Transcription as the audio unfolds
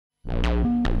Hello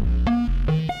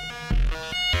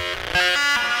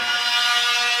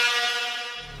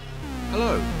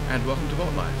and welcome to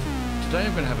VOLTLIFE. Today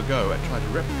I'm going to have a go at trying to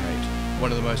replicate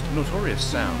one of the most notorious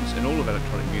sounds in all of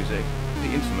electronic music,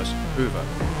 the infamous Hoover.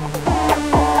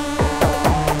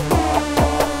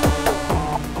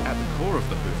 At the core of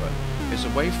the Hoover is a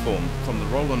waveform from the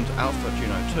Roland Alpha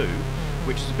Juno 2,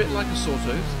 which is a bit like a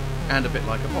Sawtooth and a bit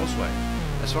like a pulse wave.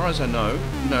 As far as I know,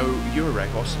 no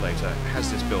Eurorack oscillator has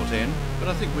this built in, but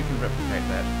I think we can replicate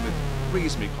that with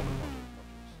reasonably common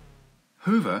modules.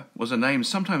 Hoover was a name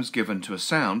sometimes given to a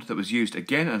sound that was used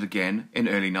again and again in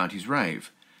early 90s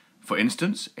rave. For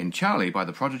instance, in Charlie by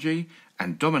The Prodigy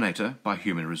and Dominator by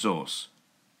Human Resource.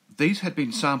 These had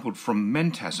been sampled from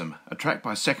Mentasm, a track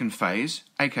by Second Phase,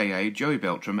 aka Joey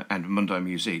Beltram and Mundo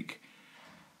Musique.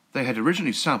 They had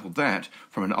originally sampled that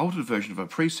from an altered version of a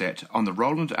preset on the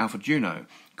Roland Alpha Juno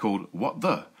called What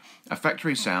The?, a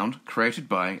factory sound created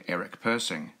by Eric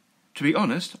Persing. To be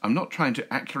honest, I'm not trying to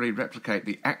accurately replicate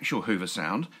the actual Hoover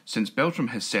sound, since Beltram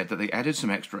has said that they added some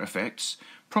extra effects,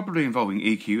 probably involving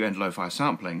EQ and lo-fi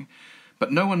sampling,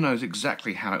 but no one knows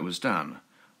exactly how it was done.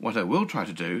 What I will try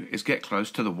to do is get close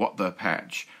to the What The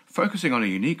patch, focusing on a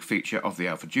unique feature of the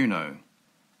Alpha Juno.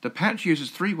 The patch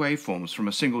uses three waveforms from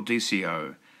a single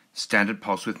DCO, standard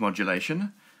pulse width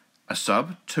modulation, a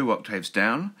sub 2 octaves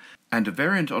down, and a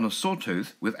variant on a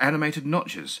sawtooth with animated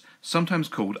notches, sometimes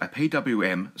called a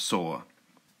PWM saw.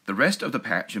 The rest of the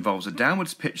patch involves a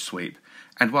downwards pitch sweep,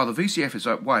 and while the VCF is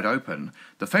wide open,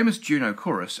 the famous Juno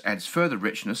chorus adds further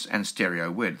richness and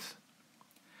stereo width.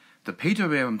 The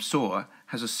PWM saw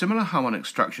has a similar harmonic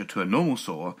structure to a normal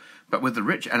saw, but with the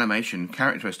rich animation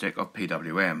characteristic of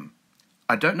PWM.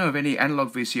 I don't know of any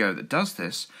analog VCO that does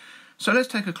this, so let's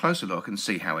take a closer look and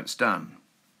see how it's done.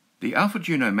 The Alpha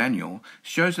Juno manual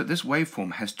shows that this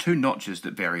waveform has two notches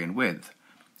that vary in width.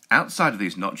 Outside of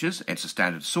these notches, it's a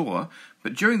standard saw,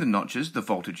 but during the notches, the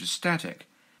voltage is static.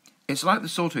 It's like the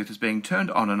sawtooth is being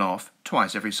turned on and off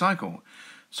twice every cycle.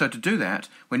 So to do that,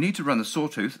 we need to run the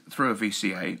sawtooth through a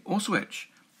VCA or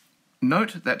switch.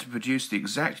 Note that to produce the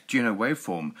exact Juno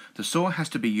waveform, the saw has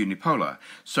to be unipolar,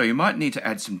 so you might need to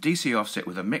add some DC offset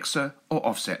with a mixer or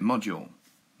offset module.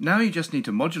 Now you just need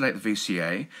to modulate the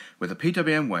VCA with a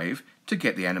PWM wave to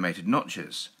get the animated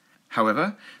notches.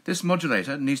 However, this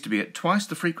modulator needs to be at twice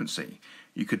the frequency.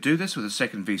 You could do this with a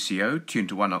second VCO tuned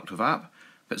to 1 octave up,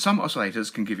 but some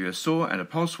oscillators can give you a saw and a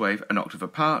pulse wave an octave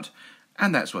apart,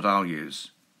 and that's what I'll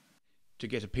use. To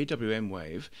get a PWM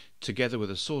wave, together with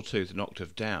a sawtooth an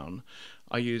octave down,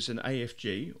 I use an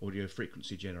AFG, audio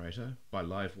frequency generator, by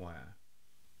Livewire.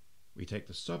 We take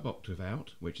the sub-octave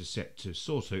out, which is set to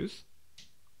sawtooth,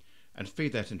 and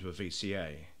feed that into a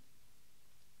VCA.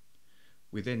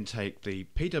 We then take the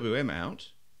PWM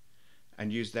out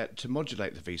and use that to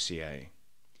modulate the VCA.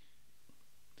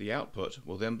 The output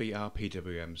will then be our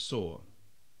PWM saw.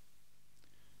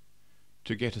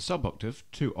 To get a sub-octave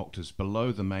 2 octaves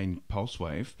below the main pulse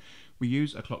wave, we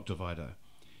use a clock divider.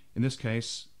 In this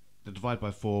case, the divide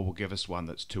by 4 will give us one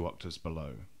that's 2 octaves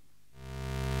below.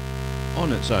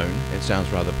 On its own, it sounds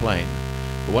rather plain,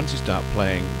 but once you start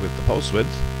playing with the pulse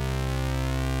width,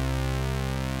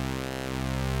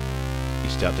 you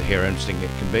start to hear how interesting it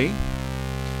can be.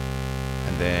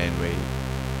 And then we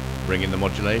bring in the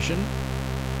modulation,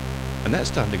 and that's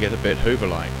starting to get a bit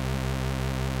Hoover-like.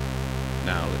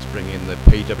 Now let's bring in the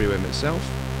PWM itself,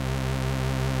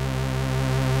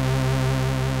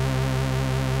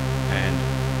 and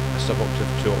a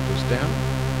sub-octave 2 octaves down,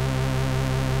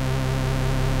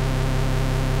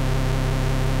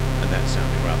 and that's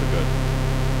sounding rather good.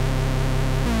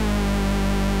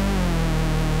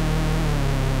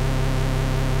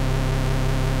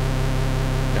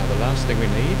 Now the last thing we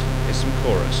need is some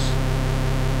chorus.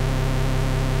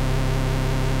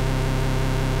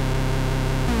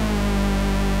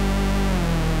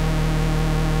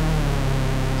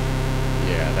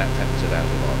 That fattens it out a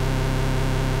lot.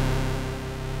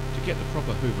 To get the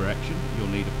proper Hoover action, you'll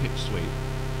need a pitch sweep.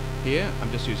 Here,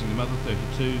 I'm just using the Mother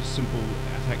 32 simple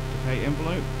attack decay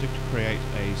envelope to create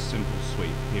a simple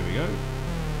sweep. Here we go.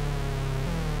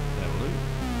 That'll do.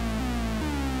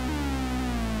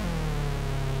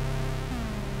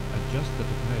 Adjust the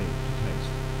decay to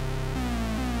taste.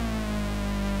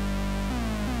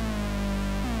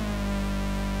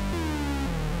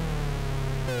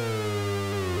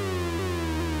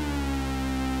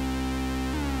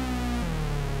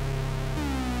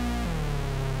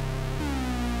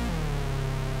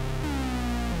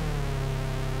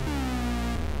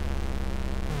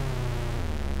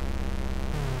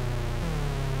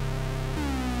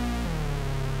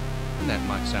 And that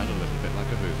might sound a little bit like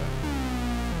a Hoover.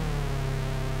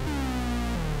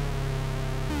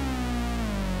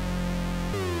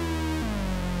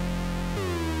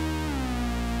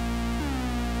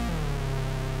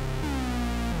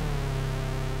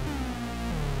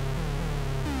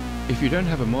 If you don't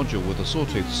have a module with a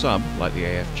Sawtooth sub, like the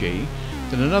AFG,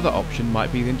 then another option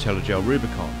might be the IntelliGel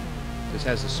Rubicon. This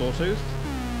has the Sawtooth,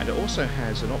 and it also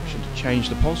has an option to change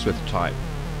the pulse width type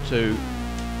to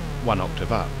 1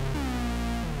 octave up.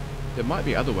 There might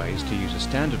be other ways to use a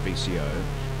standard VCO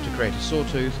to create a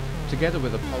Sawtooth together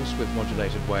with a pulse width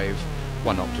modulated wave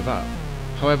 1 octave up.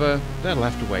 However, that'll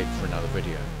have to wait for another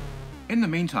video. In the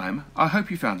meantime, I hope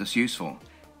you found this useful.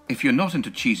 If you're not into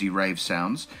cheesy rave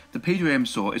sounds, the PWM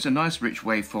Saw is a nice rich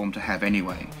waveform to have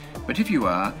anyway, but if you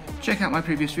are, check out my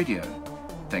previous video.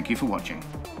 Thank you for watching.